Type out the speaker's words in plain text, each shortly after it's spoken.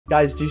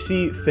Guys, do you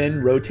see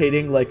Finn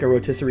rotating like a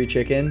rotisserie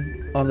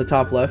chicken on the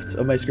top left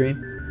of my screen?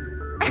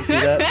 Do you see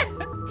that?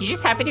 He's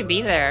just happy to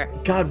be there.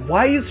 God,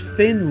 why is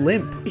Finn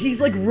limp?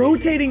 He's like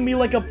rotating me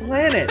like a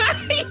planet.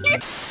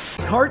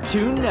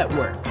 Cartoon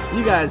Network.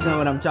 You guys know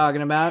what I'm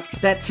talking about.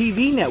 That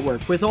TV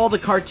network with all the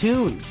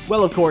cartoons.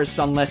 Well, of course,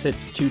 unless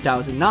it's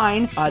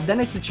 2009, then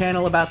it's a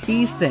channel about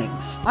these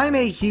things. I'm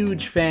a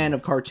huge fan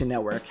of Cartoon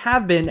Network,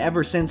 have been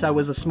ever since I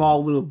was a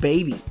small little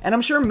baby, and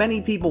I'm sure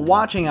many people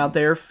watching out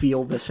there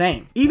feel the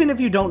same. Even if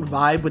you don't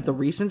vibe with the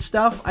recent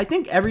stuff, I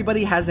think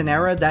everybody has an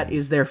era that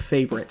is their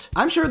favorite.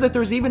 I'm sure that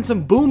there's even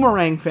some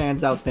Boomerang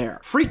fans out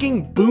there.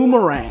 Freaking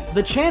Boomerang,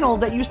 the channel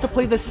that used to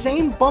play the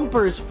same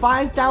bumpers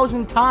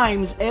 5,000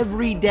 times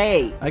every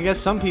day. I guess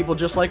some people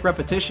just like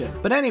repetition.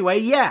 But anyway,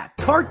 yeah,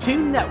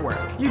 Cartoon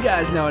Network. You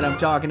guys know what I'm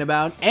talking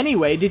about.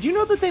 Anyway, did you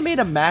know that they made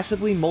a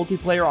massively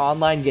multiplayer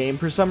online game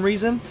for some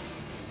reason?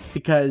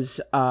 Because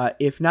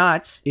if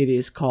not, it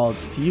is called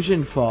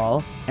Fusion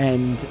Fall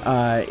and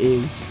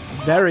is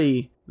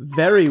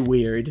very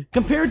weird.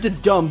 Compared to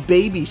dumb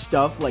baby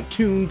stuff like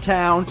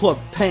Toontown, Club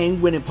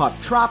Penguin, and Pop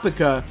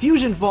Tropica,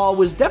 Fusion Fall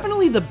was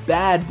definitely the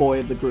bad boy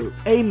of the group.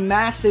 A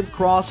massive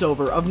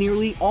crossover of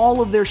nearly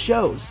all of their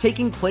shows,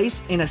 taking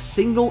place in a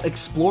single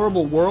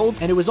explorable world,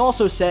 and it was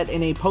also set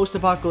in a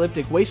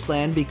post-apocalyptic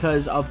wasteland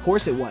because of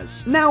course it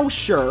was. Now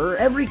sure,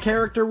 every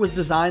character was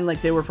designed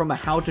like they were from a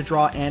how to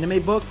draw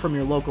anime book from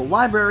your local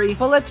library,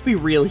 but let's be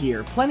real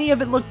here, plenty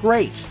of it looked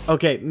great.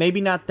 Okay,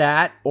 maybe not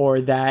that, or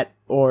that,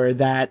 or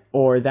that,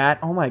 or that.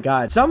 Oh my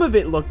god. Some of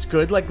it looked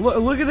good. Like,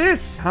 look at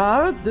this,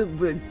 huh?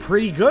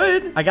 Pretty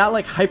good. I got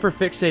like hyper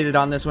fixated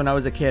on this when I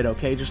was a kid,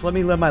 okay? Just let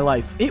me live my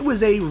life. It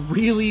was a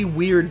really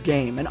weird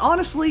game, and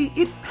honestly,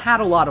 it had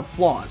a lot of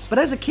flaws. But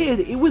as a kid,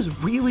 it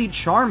was really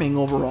charming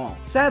overall.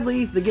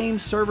 Sadly, the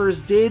game's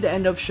servers did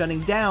end up shutting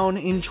down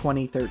in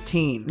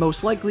 2013,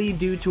 most likely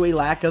due to a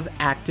lack of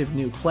active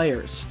new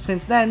players.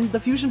 Since then, the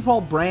Fusion Fall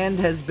brand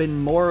has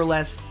been more or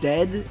less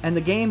dead, and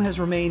the game has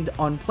remained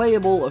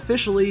unplayable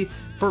officially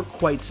for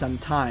quite some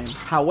time.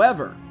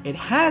 However, it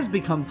has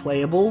become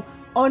playable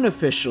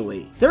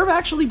unofficially. There have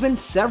actually been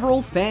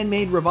several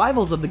fan-made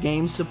revivals of the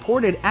game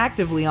supported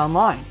actively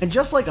online, and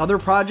just like other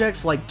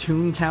projects like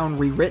Toontown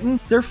Rewritten,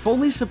 they're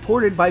fully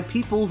supported by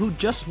people who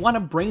just want to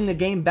bring the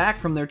game back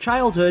from their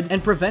childhood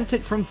and prevent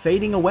it from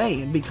fading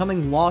away and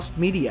becoming lost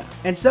media.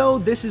 And so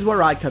this is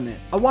where I come in.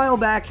 A while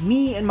back,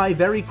 me and my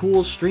very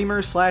cool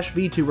streamer slash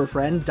VTuber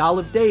friend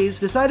Dollip Days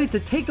decided to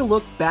take a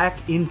look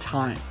back in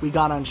time. We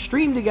got on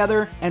stream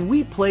together and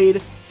we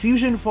played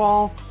Fusion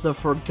Fall, the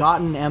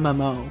forgotten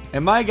MMO.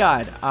 And my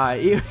god,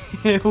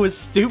 it was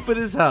stupid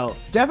as hell.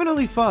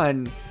 Definitely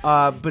fun,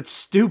 but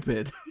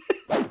stupid.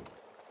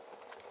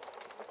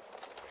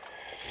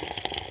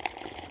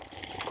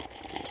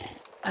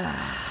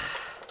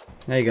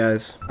 Hey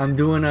guys, I'm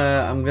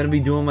gonna be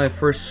doing my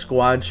first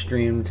squad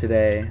stream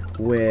today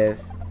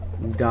with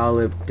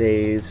Dollip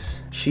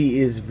Days.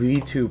 She is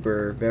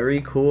VTuber,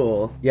 very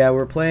cool. Yeah,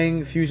 we're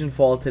playing Fusion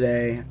Fall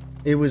today.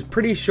 It was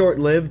pretty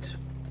short-lived.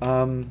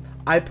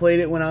 I played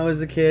it when I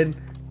was a kid,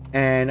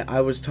 and I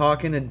was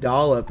talking to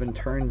Dollip, and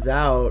turns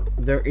out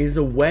there is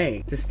a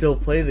way to still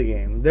play the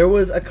game. There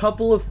was a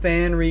couple of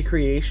fan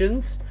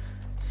recreations.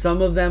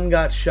 Some of them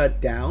got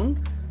shut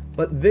down,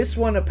 but this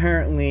one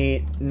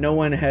apparently no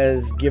one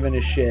has given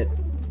a shit.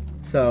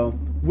 So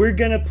we're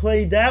gonna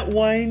play that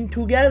one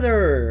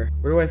together.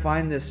 Where do I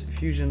find this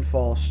Fusion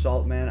Fall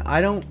salt, man? I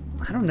don't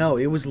know.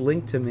 It was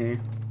linked to me.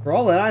 For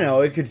all that I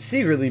know, it could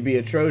secretly be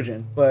a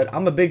Trojan, but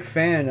I'm a big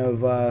fan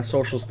of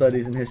social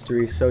studies and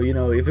history, so, you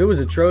know, if it was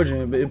a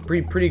Trojan, it'd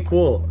be pretty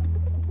cool.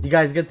 You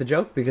guys get the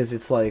joke? Because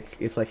it's like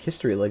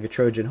history, like a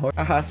Trojan horse.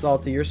 Haha,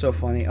 Salty, you're so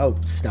funny. Oh,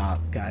 stop,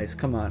 guys,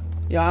 come on.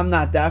 Yeah, I'm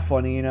not that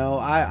funny, you know.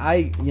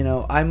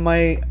 I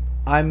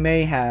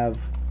may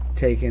have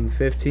taken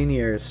 15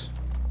 years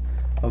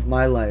of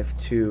my life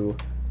to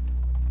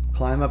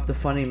climb up the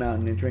funny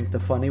mountain and drink the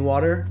funny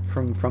water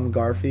from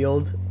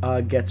Garfield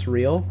Gets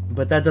Real,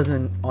 but that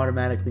doesn't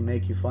automatically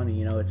make you funny,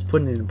 you know. It's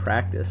putting it in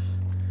practice.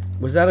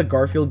 Was that a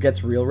Garfield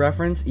Gets Real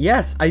reference?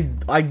 Yes, I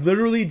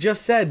literally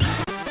just said.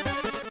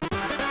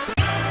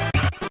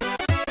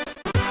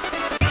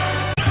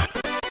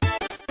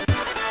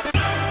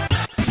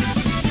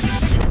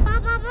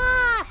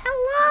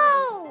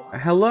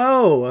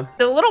 Hello!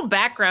 So a little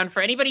background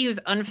for anybody who's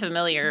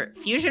unfamiliar,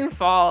 Fusion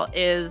Fall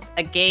is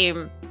a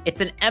game,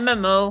 it's an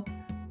MMO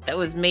that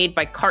was made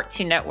by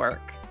Cartoon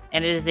Network,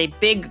 and it is a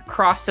big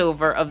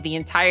crossover of the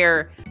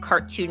entire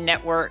Cartoon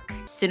Network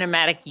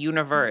cinematic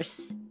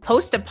universe,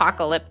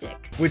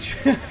 post-apocalyptic. Which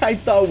I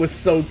thought was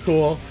so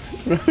cool.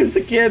 When I was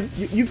a kid,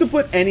 you could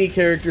put any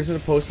characters in a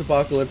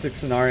post-apocalyptic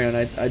scenario, and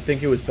I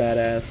think it was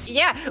badass.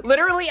 Yeah,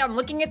 literally, I'm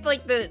looking at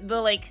like the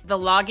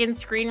login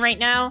screen right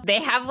now.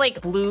 They have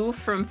like Blue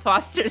from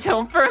Foster's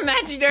Home for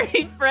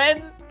Imaginary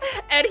Friends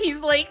And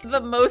he's like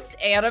the most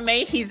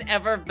anime he's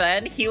ever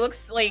been. He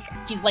looks like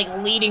he's like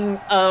leading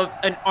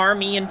an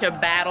army into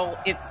battle.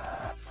 It's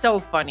so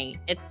funny.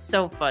 It's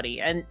so funny.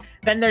 And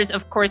then there's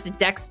of course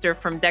Dexter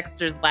from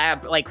Dexter's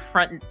Lab, like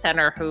front and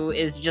center, who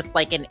is just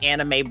like an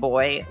anime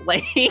boy.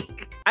 Like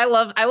I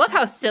love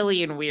how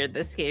silly and weird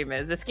this game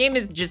is. This game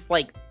is just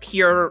like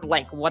pure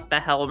like what the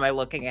hell am I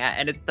looking at?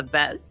 And it's the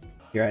best.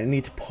 Here, I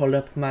need to pull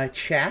up my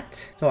chat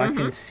so I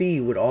can see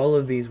what all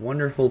of these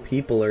wonderful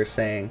people are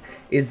saying.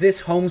 Is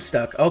this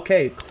Homestuck?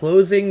 Okay,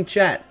 closing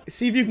chat.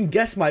 See if you can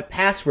guess my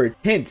password.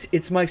 Hint,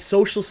 it's my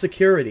social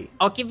security.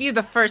 I'll give you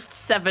the first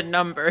 7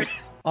 numbers.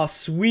 Oh,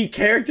 sweet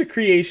character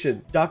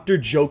creation. Dr.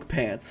 Joke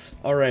Pants.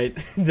 All right,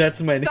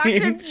 that's my name.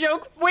 Dr.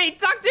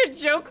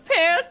 Joke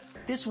Pants?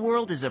 This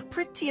world is a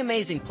pretty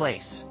amazing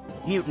place.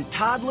 Mutant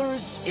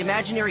toddlers,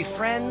 imaginary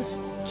friends,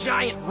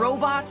 giant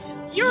robots.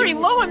 Yuri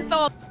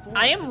Lowenthal!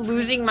 I am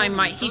losing my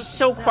mind. He's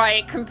so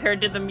quiet compared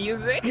to the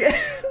music. Yeah,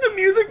 the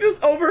music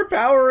just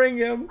overpowering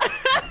him.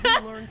 We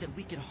learned that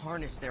we can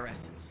harness their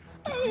essence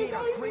to create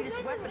our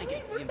greatest weapon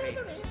against the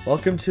invaders.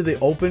 Welcome to the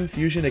Open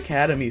Fusion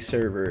Academy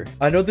server.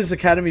 I know this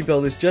Academy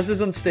build is just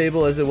as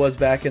unstable as it was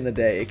back in the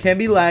day. It can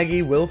be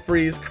laggy, will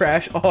freeze,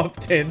 crash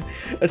often,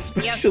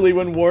 especially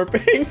when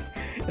warping.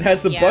 It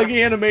has some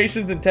buggy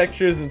animations and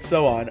textures and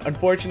so on.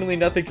 Unfortunately,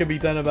 nothing can be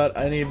done about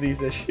any of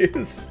these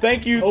issues.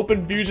 Thank you,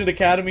 Open Fusion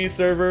Academy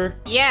server.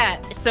 Yeah,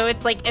 so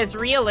it's like as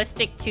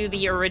realistic to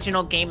the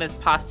original game as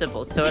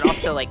possible. So it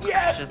also like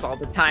crashes all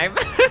the time.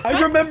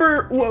 I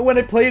remember when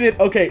I played it.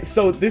 Okay,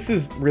 so this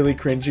is really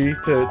cringy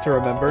to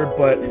remember,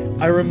 but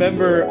I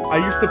remember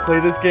I used to play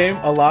this game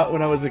a lot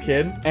when I was a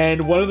kid.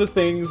 And one of the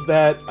things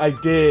that I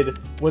did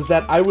was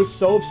that I was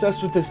so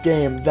obsessed with this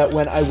game that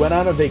when I went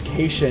on a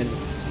vacation,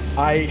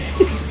 I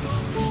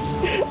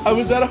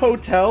was at a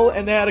hotel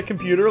and they had a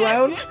computer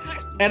lounge,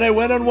 and I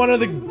went on one of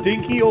the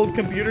dinky old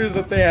computers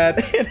that they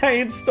had and I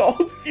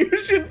installed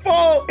Fusion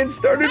Fall and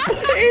started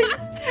playing.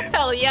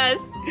 Hell yes.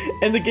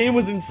 And the game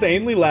was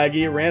insanely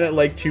laggy. It ran at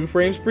like 2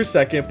 frames per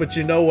second, but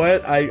you know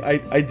what?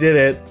 I did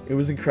it. It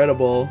was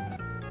incredible.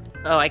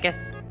 Oh, I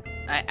guess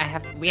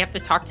we have to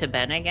talk to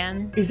Ben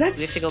again. Is that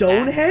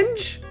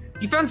Stonehenge?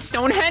 You found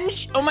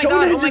Stonehenge? Oh my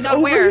Stonehenge god, is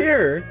over where?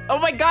 Here. Oh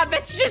my god,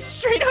 that's just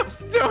straight up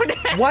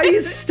Stonehenge. Why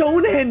is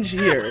Stonehenge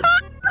here?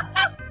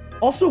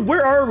 Also,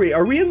 where are we?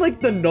 Are we in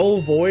like the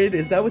null void?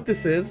 Is that what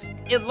this is?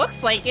 It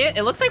looks like it.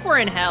 It looks like we're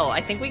in hell.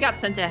 I think we got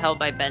sent to hell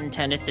by Ben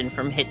Tennyson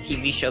from hit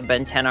TV show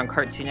Ben 10 on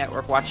Cartoon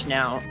Network. Watch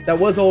now. That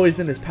was always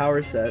in his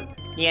power set.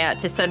 Yeah,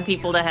 to send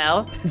people to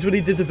hell. That's what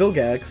he did to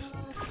Vilgax.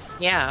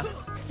 Yeah.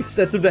 He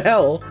sent him to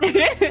hell.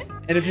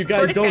 And if you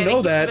guys don't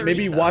know that,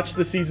 maybe watch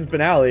the season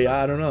finale.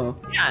 I don't know.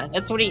 Yeah,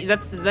 that's what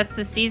that's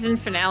the season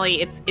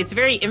finale. It's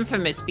very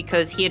infamous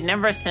because he had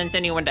never sent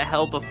anyone to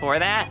hell before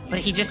that, but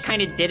he just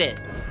kind of did it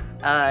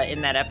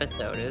in that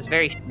episode. It was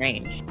very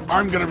strange.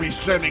 I'm gonna be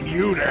sending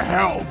you to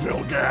hell,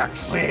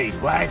 Vilgax. Wait,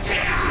 what?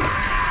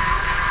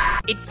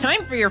 It's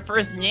time for your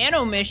first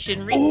nano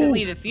mission.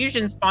 Recently, the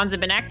fusion spawns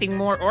have been acting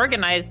more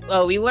organized.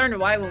 We learned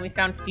why when we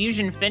found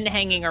Fusion Finn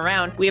hanging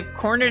around. We have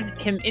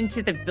cornered him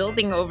into the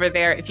building over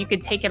there. If you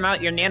could take him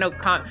out, your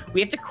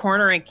we have to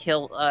corner and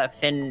kill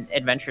Finn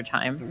Adventure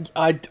Time.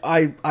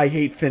 I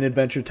hate Finn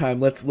Adventure Time.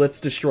 Let's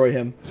destroy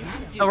him.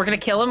 Oh, we're gonna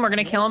kill him. We're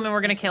gonna kill him, and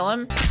we're gonna kill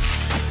him.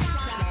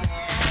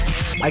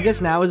 I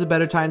guess now is a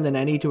better time than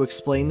any to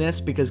explain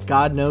this because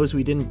God knows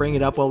we didn't bring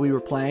it up while we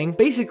were playing.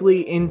 Basically,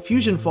 in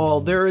Fusion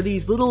Fall, there are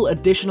these little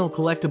additional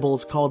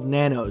collectibles called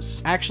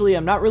nanos. Actually,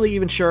 I'm not really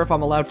even sure if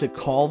I'm allowed to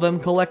call them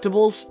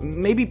collectibles.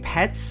 Maybe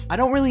pets? I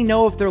don't really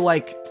know if they're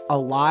like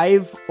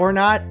alive or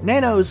not.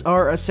 Nanos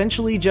are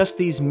essentially just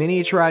these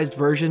miniaturized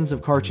versions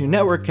of Cartoon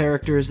Network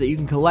characters that you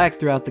can collect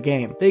throughout the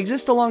game. They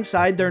exist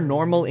alongside their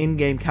normal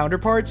in-game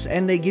counterparts,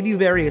 and they give you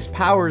various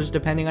powers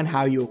depending on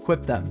how you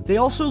equip them. They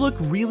also look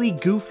really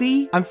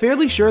goofy. I'm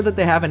fairly sure that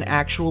they have an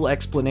actual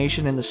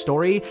explanation in the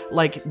story,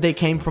 like they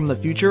came from the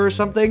future or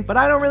something, but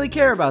I don't really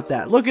care about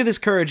that. Look at this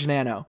Courage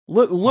Nano.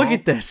 Look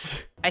at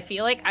this. I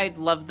feel like I'd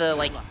love the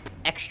like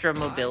extra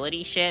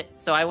mobility shit,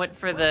 so I went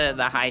for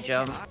the high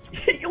jump.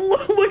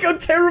 Look how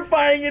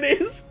terrifying it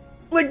is.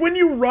 Like when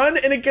you run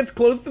and it gets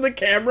close to the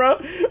camera.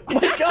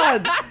 My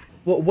god.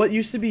 What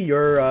used to be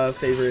your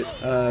favorite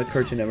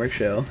Cartoon Network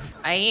show?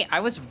 I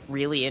was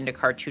really into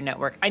Cartoon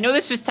Network. I know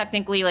this was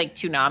technically like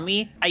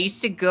Toonami. I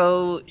used to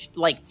go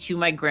like to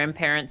my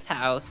grandparents'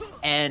 house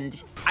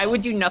and I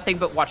would do nothing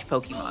but watch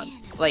Pokemon.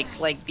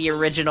 Like the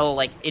original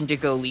like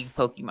Indigo League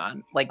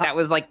Pokemon. Like that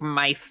was like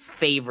my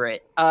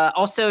favorite.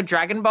 Also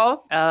Dragon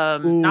Ball.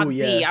 Not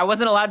Z. I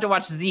wasn't allowed to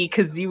watch Z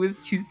because Z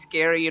was too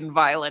scary and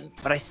violent,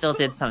 but I still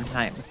did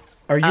sometimes.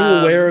 Are you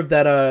aware of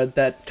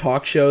that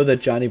talk show that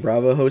Johnny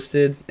Bravo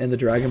hosted and the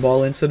Dragon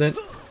Ball incident?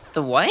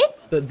 The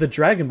what? The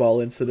Dragon Ball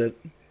incident.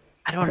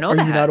 I don't know. Are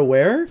you not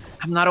aware?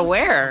 I'm not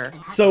aware.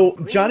 So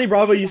Johnny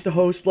Bravo used to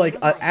host like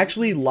a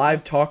actually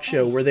live talk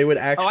show where they would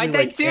actually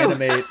like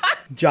animate.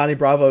 Johnny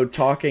Bravo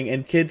talking,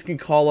 and kids can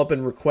call up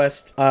and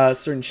request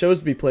certain shows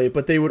to be played,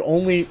 but they would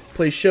only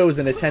play shows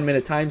in a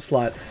 10-minute time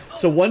slot.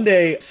 So one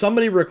day,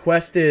 somebody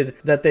requested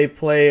that they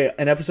play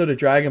an episode of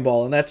Dragon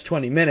Ball, and that's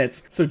 20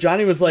 minutes. So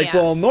Johnny was like,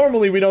 well,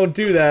 normally we don't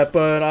do that,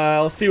 but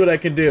I'll see what I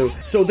can do.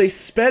 So they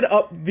sped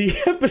up the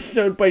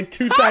episode by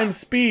 2 times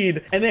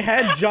speed, and they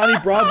had Johnny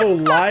Bravo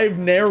live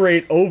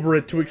narrate over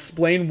it to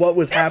explain what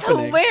was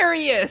happening. That's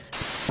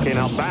hilarious! Okay,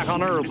 now back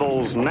on Earth,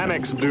 those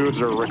Namex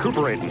dudes are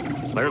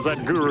recuperating. There's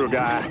that guru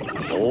guy.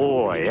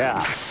 Oh,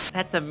 yeah.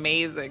 That's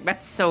amazing.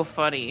 That's so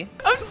funny.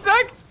 I'm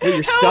stuck! Wait,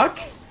 you're stuck?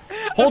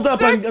 Hold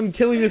up, I'm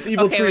killing this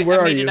evil tree. Wait, Where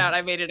are you?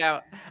 I made it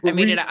out.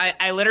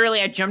 I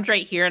literally jumped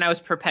right here and I was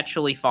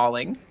perpetually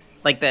falling.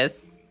 Like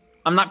this.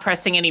 I'm not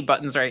pressing any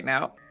buttons right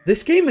now.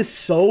 This game is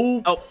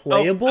so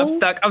playable.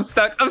 I'm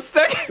stuck.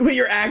 Wait,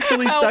 you're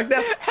actually stuck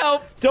now?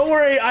 Help. Don't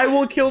worry, I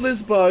will kill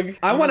this bug.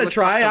 I want to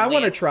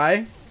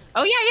try.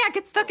 Oh, yeah,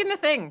 get stuck in the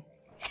thing.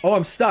 Oh,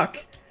 I'm stuck.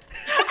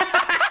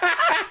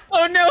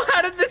 Oh no,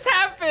 how did this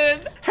happen?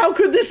 How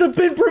could this have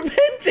been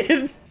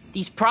prevented?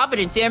 These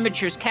Providence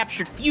amateurs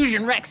captured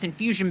Fusion Rex and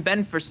Fusion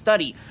Ben for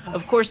study.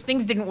 Of course,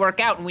 things didn't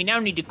work out, and we now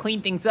need to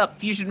clean things up.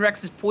 Fusion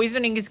Rex is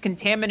poisoning his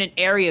contaminant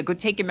area. Go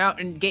take him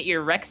out and get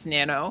your Rex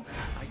Nano.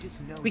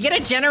 We get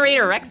a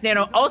generator Rex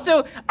Nano.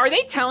 Also, are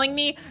they telling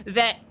me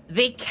that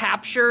they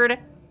captured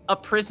a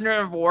prisoner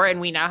of war and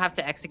we now have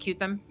to execute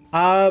them?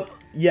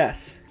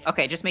 Yes.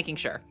 Okay, just making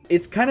sure.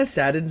 It's kind of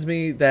saddens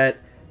me that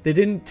they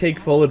didn't take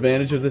full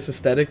advantage of this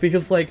aesthetic,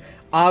 because, like,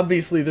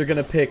 obviously they're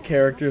gonna pick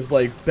characters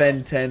like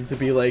Ben 10 to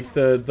be like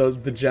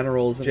the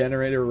generals,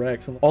 Generator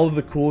Rex, and all of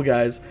the cool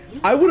guys.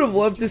 I would have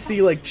loved to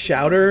see like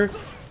Chowder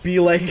be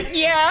like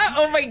yeah,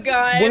 oh my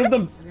god, one of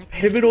the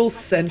pivotal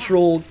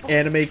central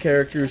anime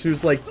characters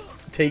who's like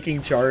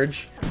taking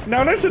charge.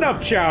 Now listen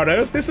up,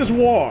 Chowder, this is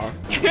war.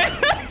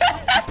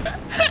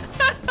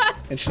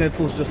 And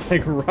Schnitzel's just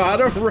like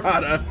rada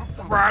rada.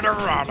 Rada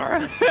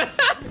rada.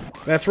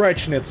 That's right,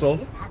 Schnitzel.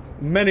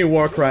 Many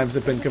war crimes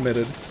have been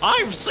committed.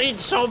 I've seen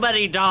so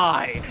many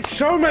die.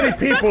 So many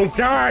people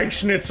died,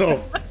 Schnitzel.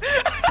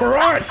 For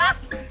us.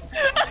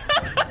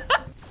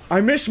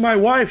 I miss my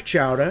wife,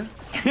 Chowder.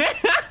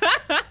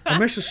 I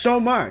miss her so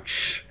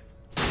much.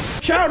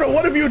 Chowder,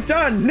 what have you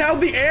done? Now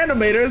the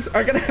animators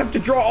are gonna have to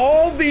draw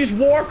all these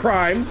war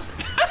crimes.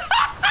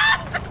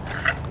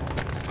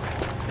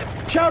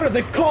 Chowder,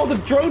 they called a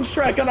drone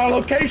strike on our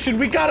location.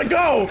 We gotta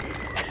go.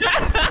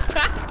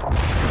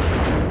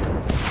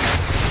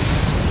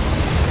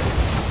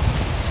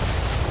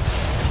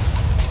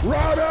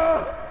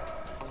 Rada!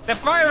 They're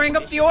firing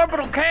up the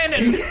orbital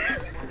cannon!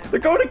 They're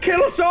going to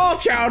kill us all,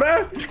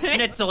 Chowder!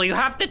 Schnitzel, you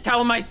have to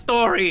tell my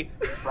story!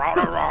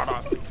 Rada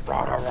rada.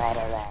 Rada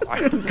rada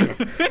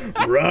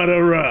rada.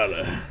 Rada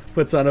rada.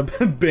 Puts on a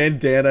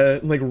bandana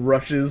and like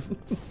rushes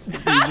the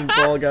Fusion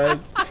Fall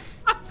guys.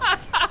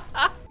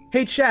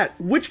 Hey chat,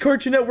 which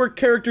Cartoon Network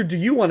character do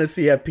you want to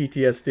see have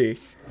PTSD?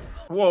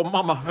 Whoa,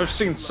 mama, I've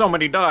seen so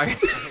many die.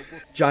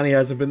 Johnny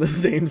hasn't been the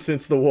same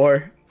since the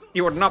war.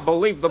 You would not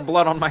believe the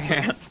blood on my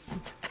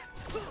hands.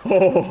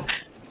 Oh.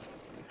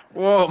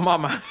 Whoa,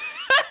 mama.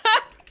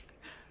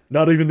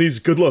 Not even these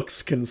good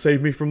looks can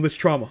save me from this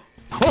trauma.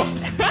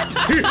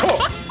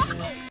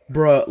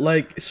 Bruh,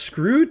 like,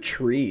 screw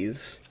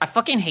trees. I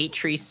fucking hate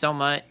trees so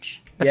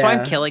much. That's why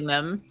I'm killing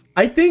them.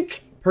 I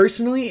think,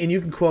 personally, and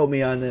you can quote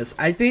me on this,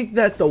 I think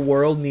that the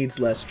world needs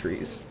less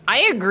trees.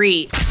 I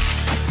agree.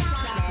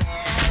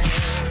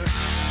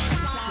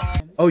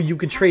 Oh, we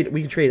can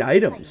trade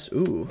items.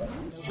 Ooh.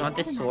 Do you want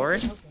this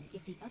sword?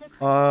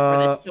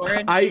 I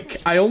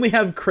only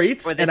have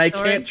crates, and I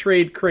can't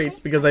trade crates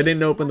because I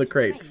didn't open the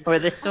crates. Or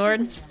this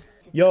sword?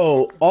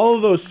 Yo, all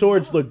of those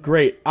swords look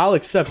great. I'll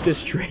accept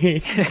this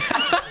trade.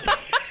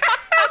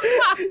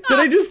 Did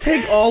I just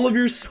take all of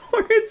your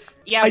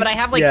swords? Yeah, but I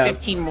have like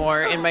 15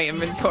 more in my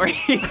inventory.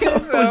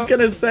 So. I was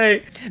gonna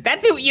say.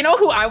 That's who, you know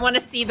who I want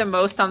to see the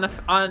most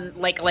on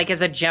like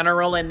as a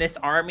general in this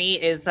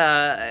army is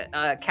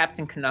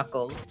Captain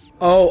Knuckles.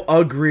 Oh,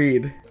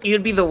 agreed. He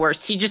would be the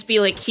worst.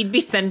 He'd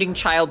be sending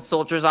child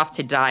soldiers off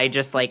to die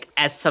just like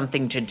as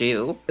something to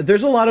do.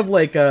 There's a lot of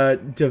like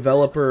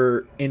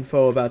developer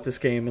info about this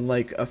game and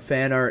like a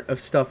fan art of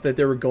stuff that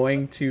they were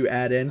going to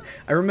add in.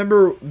 I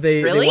remember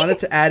they wanted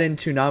to add in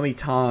Toonami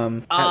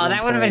Tom. Oh,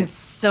 that would have been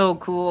so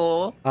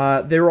cool.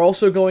 They were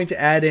also going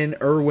to add in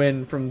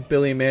Irwin from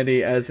Billy and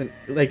Mandy as an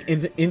like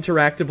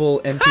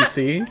interactable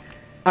NPC.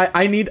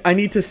 I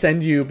need to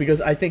send you, because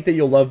I think that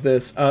you'll love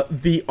this.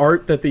 The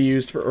art that they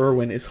used for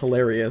Irwin is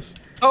hilarious.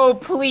 Oh,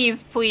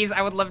 please, please.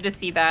 I would love to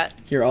see that.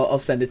 Here, I'll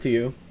send it to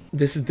you.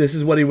 This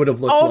is what he would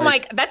have looked like. Oh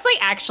my, that's like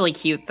actually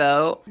cute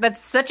though. That's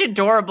such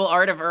adorable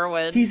art of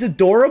Irwin. He's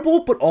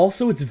adorable, but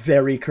also it's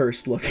very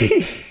cursed looking.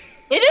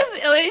 It is,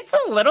 it's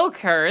a little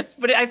cursed,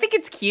 but I think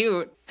it's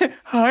cute.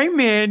 Hi,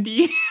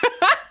 Mandy.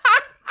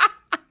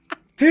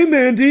 Hey,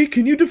 Mandy,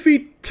 can you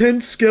defeat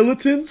 10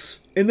 skeletons?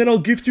 And then I'll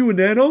gift you a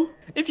nano?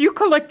 If you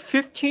collect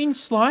 15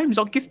 slimes,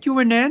 I'll gift you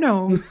a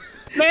nano.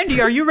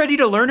 Mandy, are you ready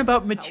to learn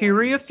about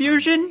materia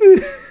fusion?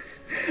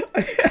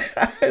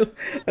 I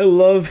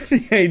love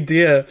the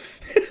idea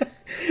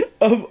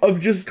of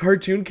just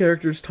cartoon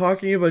characters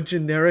talking about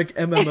generic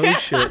MMO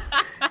shit.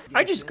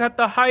 I just got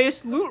the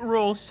highest loot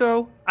roll,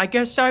 so I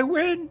guess I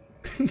win.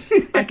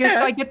 I guess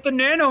I get the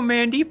nano,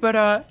 Mandy,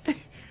 but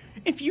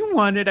if you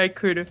wanted, I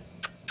could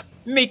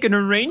make an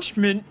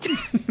arrangement.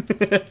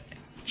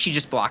 She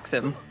just blocks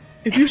him.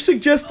 If you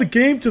suggest the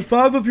game to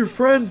 5 of your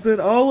friends, then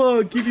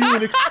I'll give you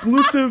an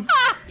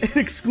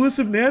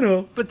exclusive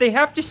nano. But they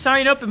have to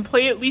sign up and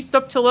play at least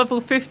up to level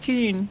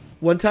 15.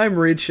 One time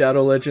Raid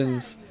Shadow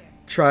Legends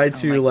tried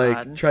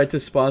to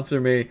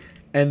sponsor me,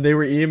 and they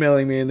were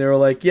emailing me and they were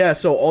like, yeah,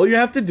 so all you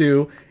have to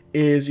do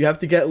is you have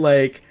to get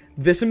like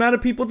this amount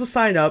of people to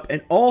sign up,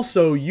 and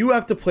also you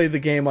have to play the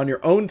game on your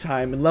own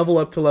time and level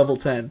up to level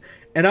 10.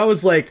 And I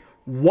was like,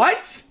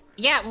 what?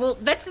 Yeah, well,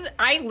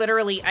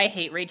 I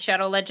hate Raid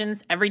Shadow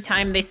Legends. Every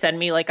time they send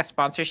me like a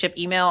sponsorship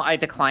email, I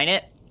decline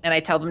it and I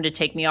tell them to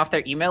take me off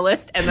their email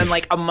list, and then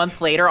like a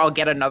month later I'll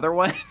get another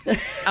one.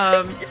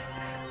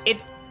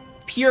 It's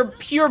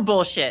pure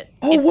bullshit.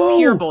 Oh, it's whoa.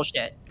 Pure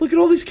bullshit. Look at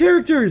all these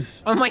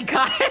characters. Oh my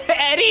god,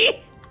 Eddie!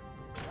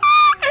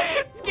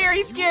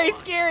 Scary, scary,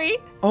 scary.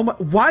 Oh my,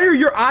 why are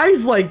your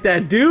eyes like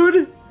that,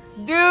 dude?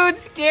 Dude,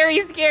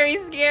 scary, scary,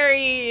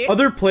 scary.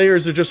 Other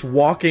players are just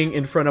walking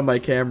in front of my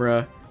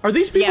camera. Are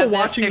these people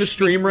watching the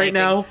stream right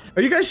now?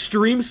 Are you guys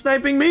stream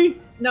sniping me?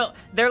 No,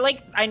 they're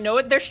like, I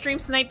know they're stream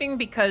sniping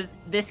because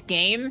this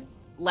game,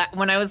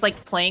 when I was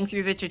like playing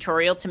through the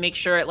tutorial to make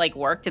sure it like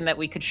worked and that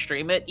we could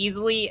stream it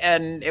easily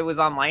and it was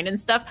online and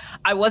stuff,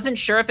 I wasn't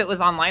sure if it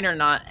was online or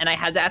not, and I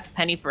had to ask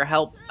Penny for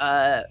help,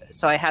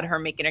 so I had her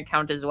make an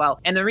account as well.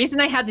 And the reason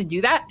I had to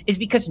do that is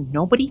because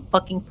nobody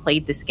fucking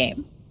played this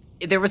game.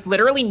 There was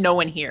literally no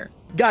one here.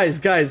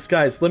 Guys,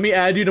 let me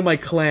add you to my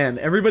clan.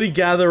 Everybody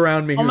gather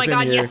around me. Oh my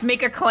god, yes,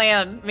 make a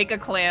clan. Make a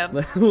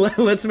clan.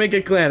 Let's make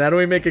a clan. How do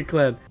we make a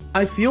clan?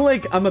 I feel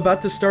like I'm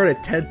about to start a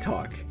TED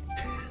Talk.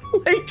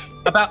 Like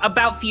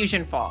about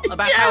Fusion Fall.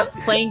 About how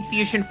playing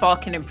Fusion Fall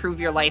can improve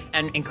your life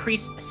and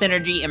increase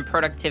synergy and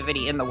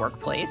productivity in the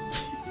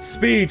workplace.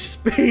 Speech.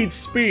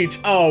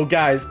 Oh,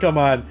 guys, come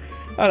on.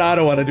 I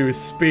don't want to do a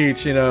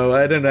speech, you know.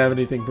 I didn't have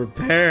anything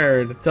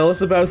prepared. Tell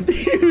us about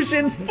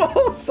Fusion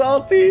Fall,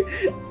 Salty.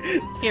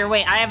 Here,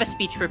 wait. I have a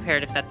speech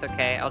prepared, if that's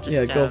okay. I'll just...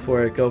 Yeah, go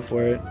for it. Go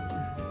for it.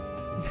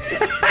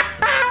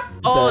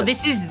 Oh,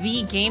 this is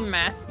the Game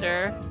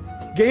Master.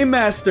 Game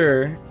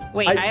Master.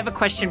 Wait, I have a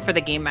question for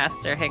the Game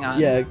Master. Hang on.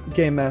 Yeah,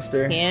 Game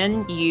Master.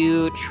 Can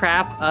you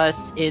trap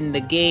us in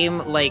the game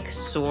like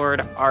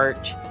Sword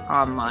Art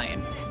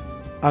Online?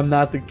 I'm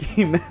not the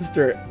Game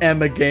Master.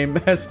 Am a Game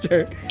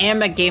Master.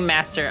 Am a Game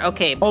Master.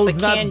 Okay. Oh,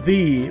 but not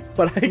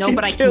but I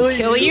can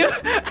kill you.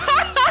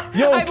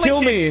 Yo, I'd kill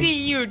like me. to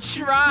see you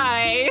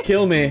try.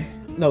 Kill me.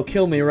 No,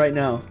 kill me right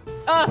now.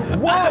 Whoa!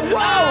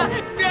 No!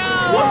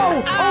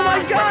 Whoa! Oh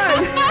my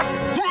god!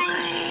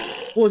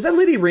 Well, is that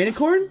Lady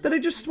Rainicorn that I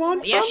just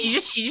spawned Yeah, from? she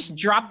just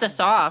dropped us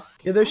off.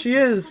 Yeah, there she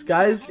is,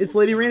 guys. It's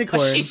Lady Rainicorn.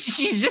 Oh,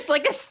 she's just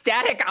like a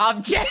static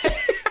object.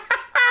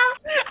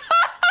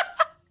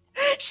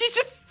 She's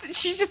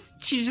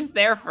just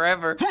there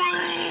forever.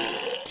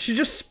 She's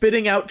just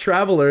spitting out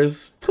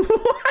travelers.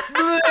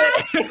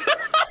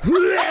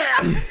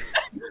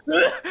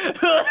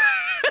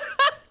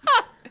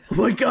 Oh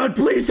my god,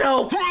 please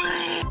help!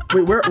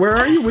 Wait, where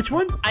are you? Which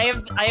one?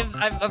 I'm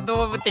the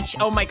one with the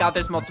oh my god,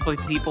 there's multiple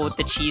people with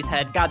the cheese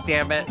head. God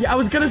damn it. Yeah, I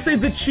was gonna say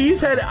the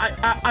cheese head.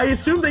 I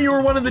assumed that you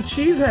were one of the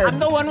cheese heads. I'm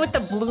the one with the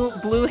blue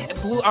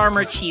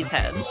armor cheese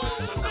head.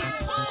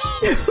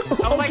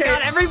 Oh my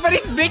god,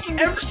 everybody's making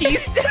the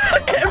cheese.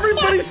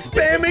 Everybody's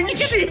spamming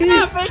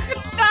cheese.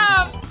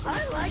 Stop.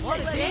 I like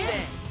to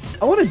dance.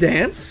 I wanna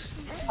dance.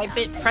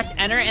 Press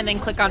enter and then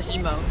click on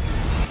emote.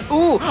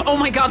 Ooh, oh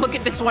my god, look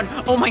at this one.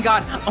 Oh my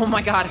god, oh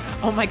my god,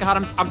 oh my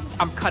god,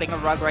 I'm cutting a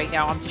rug right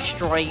now. I'm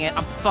destroying it.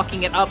 I'm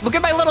fucking it up. Look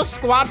at my little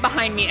squad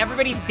behind me.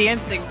 Everybody's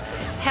dancing.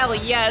 Hell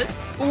yes.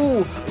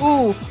 Ooh,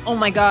 oh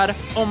my god,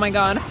 oh my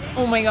god,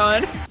 oh my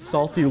god.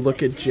 Salty,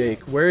 look at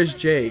Jake. Where is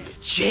Jake?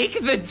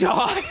 Jake the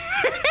dog.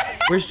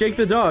 Where's Jake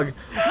the dog?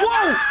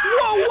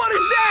 Whoa, what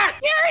is that?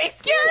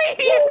 Scary.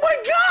 Oh my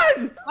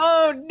god.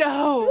 Oh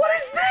no. What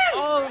is this?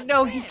 Oh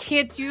no, you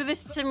can't do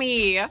this to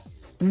me.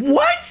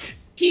 What?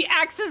 He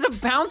acts as a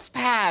bounce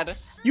pad.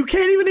 You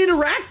can't even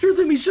interact with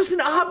him. He's just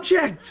an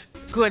object.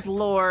 Good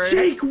lord.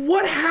 Jake,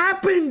 what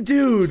happened,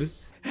 dude?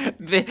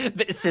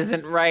 This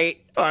isn't right.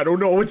 I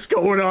don't know what's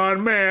going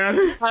on,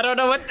 man. I don't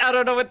know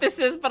what this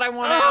is, but I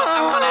want out.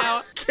 I want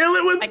out. Kill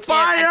it with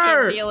fire. I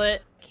can't feel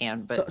it.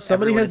 But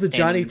somebody has the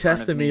Johnny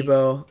Test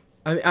amiibo.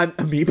 I'm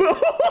amiibo.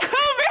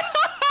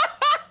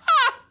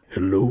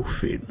 Hello,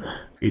 Finn.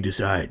 It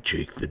is I,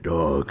 Jake the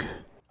dog.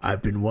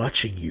 I've been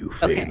watching you,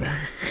 Finn. Okay.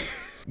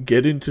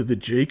 Get into the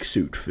Jake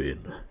suit,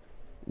 Finn.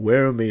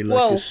 Wear me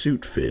like a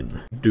suit,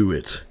 Finn. Do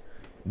it.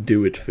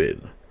 Do it,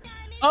 Finn.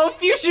 Oh,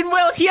 Fusion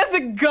Will, he has a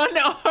gun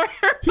arm.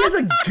 He has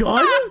a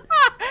gun?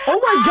 Oh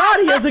my god,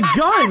 he has a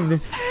gun!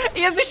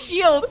 He has a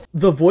shield.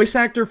 The voice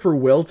actor for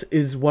Wilt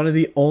is one of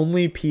the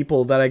only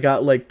people that I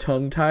got like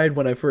tongue-tied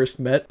when I first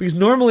met. Because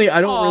normally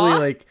I don't really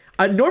like...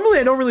 Normally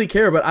I don't really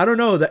care, but I don't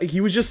know, that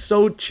he was just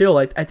so chill.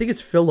 I think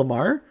it's Phil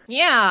Lamar.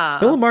 Yeah.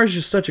 Phil Lamar is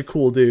just such a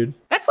cool dude.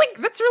 That's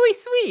really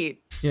sweet.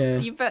 Yeah.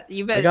 You bet.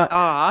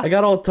 I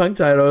got all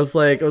tongue-tied. I was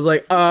like,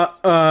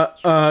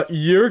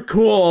 you're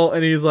cool.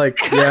 And he's like,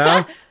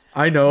 yeah,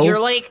 I know. You're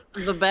like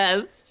the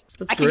best.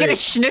 That's I can get a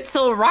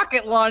Schnitzel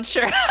rocket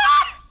launcher.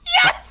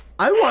 Yes.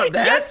 I want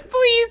that. Yes,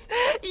 please.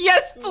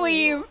 Yes,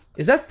 please.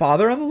 Is that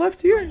father on the left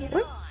here?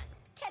 What?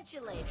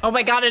 Oh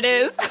my god, it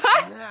is.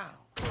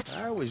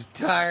 I was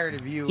tired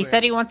of you. He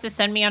said he wants to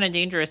send me on a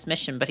dangerous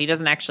mission, but he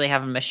doesn't actually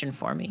have a mission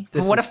for me.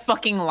 What a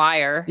fucking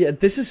liar. Yeah,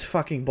 this is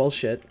fucking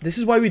bullshit. This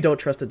is why we don't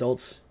trust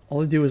adults.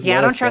 All they do is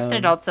I don't trust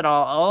adults at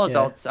all. All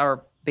adults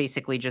are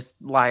basically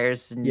just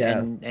liars and, Yeah.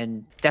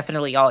 and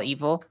definitely all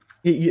evil.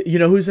 You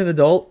know who's an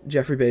adult?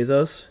 Jeffrey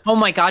Bezos. Oh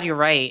my god, you're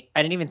right.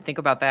 I didn't even think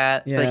about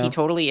that, but Yeah. he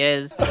totally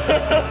is.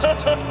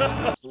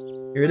 Here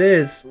it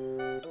is.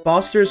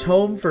 Foster's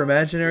home for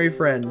imaginary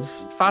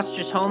friends.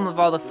 Foster's home of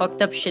all the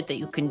fucked up shit that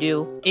you can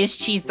do. Is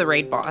Cheese the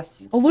raid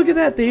boss? Oh, look at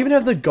that. They even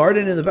have the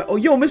garden in the back. Oh,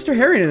 yo, Mr.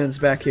 Harrington's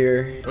back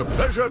here. A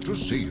pleasure to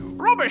see you.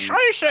 Rubbish,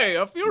 I say.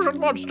 A fusion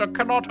monster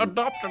cannot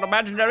adopt an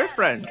imaginary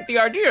friend. The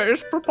idea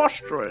is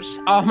preposterous.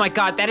 Oh my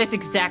god, that is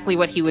exactly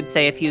what he would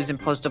say if he was in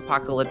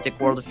post-apocalyptic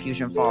World of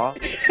Fusion Fall.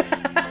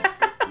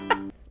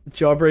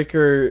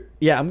 Jawbreaker.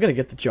 Yeah, I'm gonna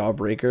get the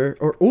Jawbreaker.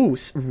 Or, ooh,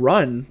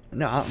 run.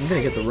 No, I'm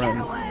gonna get the run.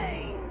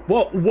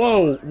 Whoa,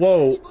 whoa,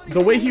 whoa. The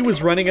way he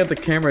was running at the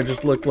camera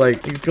just looked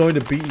like he's going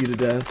to beat you to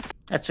death.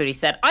 That's what he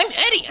said. I'm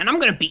Eddie, and I'm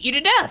gonna beat you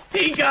to death.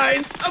 Hey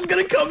guys, I'm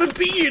gonna come and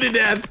beat you to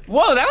death.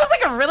 Whoa, that was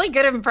like a really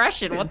good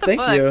impression. What the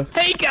fuck? Thank you.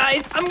 Hey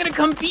guys, I'm gonna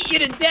come beat you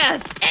to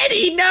death.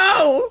 Eddie,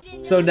 no!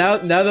 So now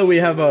that we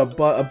have a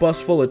bus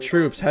full of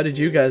troops, how did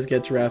you guys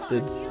get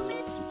drafted?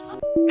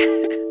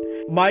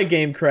 My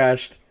game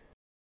crashed.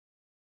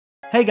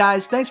 Hey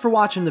guys, thanks for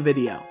watching the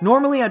video.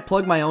 Normally I'd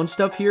plug my own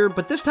stuff here,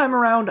 but this time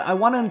around I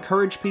want to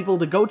encourage people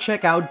to go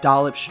check out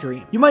Dollip's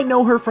stream. You might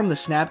know her from the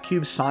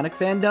Snapcube Sonic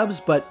fan dubs,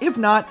 but if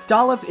not,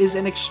 Dollip is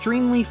an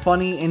extremely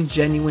funny and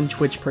genuine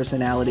Twitch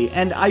personality,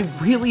 and I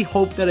really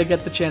hope that I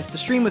get the chance to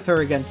stream with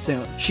her again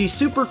soon. She's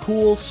super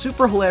cool,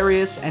 super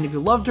hilarious, and if you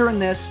loved her in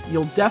this,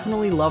 you'll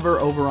definitely love her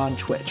over on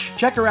Twitch.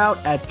 Check her out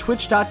at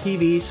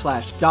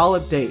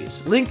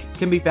twitch.tv/DollipDays. Link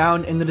can be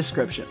found in the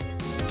description.